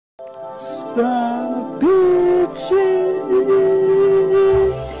Stop bitching.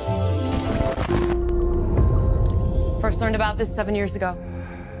 First learned about this 7 years ago.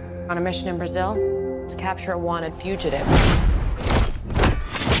 On a mission in Brazil to capture a wanted fugitive.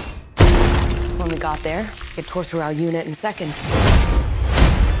 When we got there, it tore through our unit in seconds.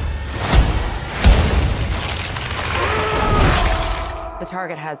 The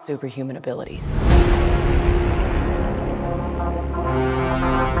target had superhuman abilities.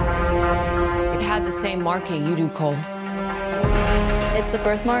 It had the same marking you do, Cole. It's a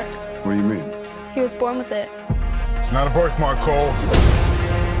birthmark. What do you mean? He was born with it. It's not a birthmark, Cole.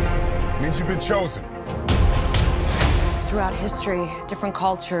 It means you've been chosen. Throughout history, different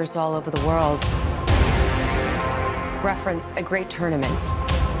cultures all over the world reference a great tournament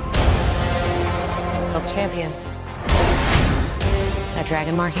of champions. That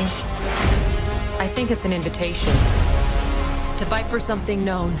dragon marking? I think it's an invitation to fight for something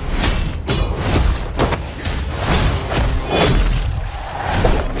known.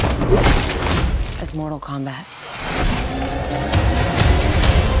 As Mortal Kombat.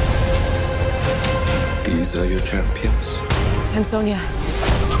 These are your champions. I'm Sonya.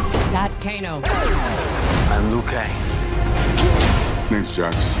 That's Kano. I'm Liu Kang. Name's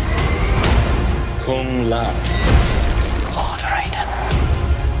Jax. Kung Lao. Lord Raiden.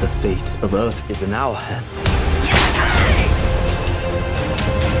 The fate of Earth is in our hands.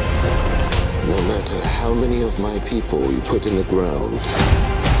 No matter how many of my people you put in the ground,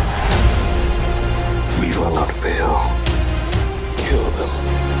 we will not fail. Kill them.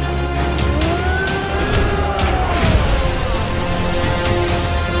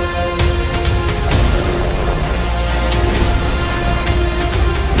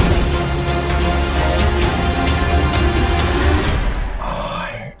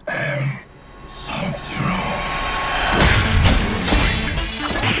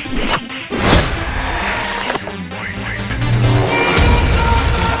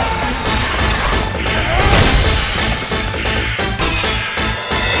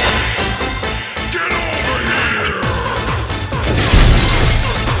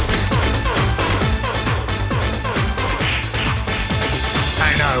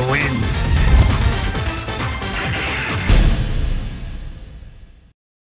 I know, win.